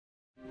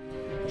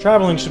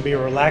Traveling should be a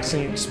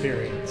relaxing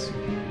experience.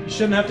 You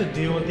shouldn't have to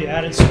deal with the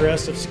added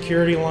stress of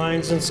security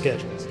lines and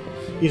schedules.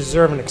 You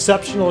deserve an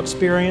exceptional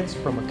experience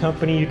from a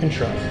company you can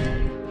trust.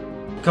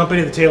 A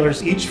company that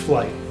tailors each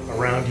flight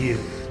around you.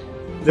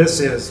 This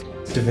is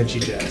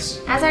Davinci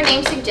Jets. As our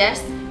name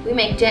suggests, we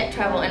make jet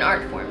travel an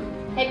art form.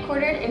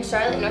 Headquartered in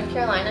Charlotte, North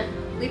Carolina,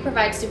 we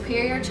provide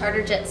superior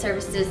charter jet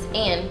services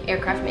and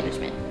aircraft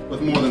management.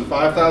 With more than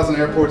 5,000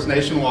 airports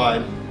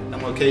nationwide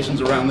and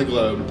locations around the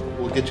globe,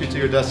 we'll get you to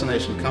your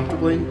destination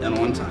comfortably and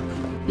on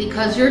time.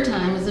 Because your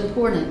time is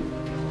important.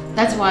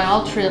 That's why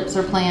all trips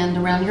are planned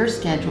around your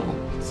schedule,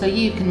 so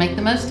you can make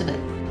the most of it.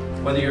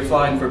 Whether you're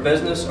flying for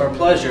business or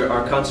pleasure,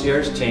 our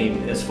concierge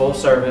team is full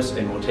service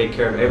and will take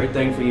care of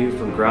everything for you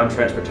from ground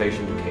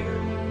transportation to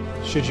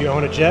catering. Should you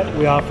own a jet,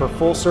 we offer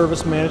full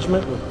service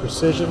management with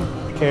precision,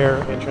 care,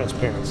 and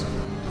transparency.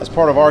 As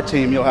part of our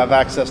team, you'll have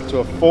access to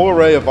a full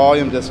array of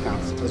volume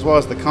discounts, as well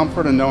as the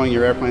comfort of knowing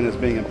your airplane is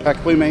being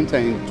impeccably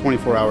maintained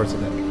 24 hours a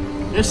day.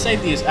 Your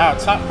safety is our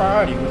top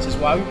priority, which is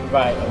why we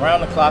provide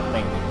around-the-clock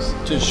maintenance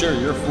to ensure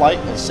your flight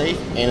is safe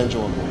and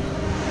enjoyable.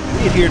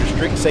 We adhere to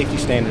strict safety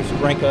standards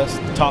that rank us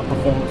the top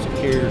performance of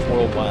carriers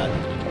worldwide.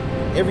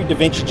 Every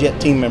Davinci Jet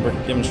team member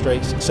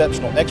demonstrates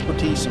exceptional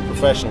expertise and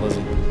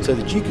professionalism so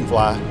that you can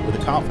fly with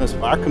the confidence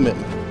of our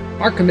commitment.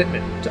 Our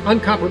commitment to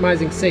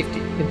uncompromising safety,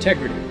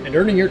 integrity, and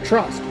earning your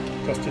trust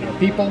in our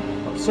people,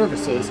 our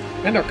services,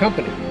 and our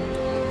company.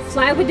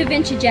 Fly with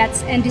Davinci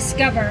Jets and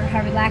discover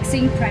how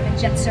relaxing private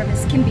jet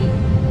service can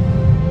be.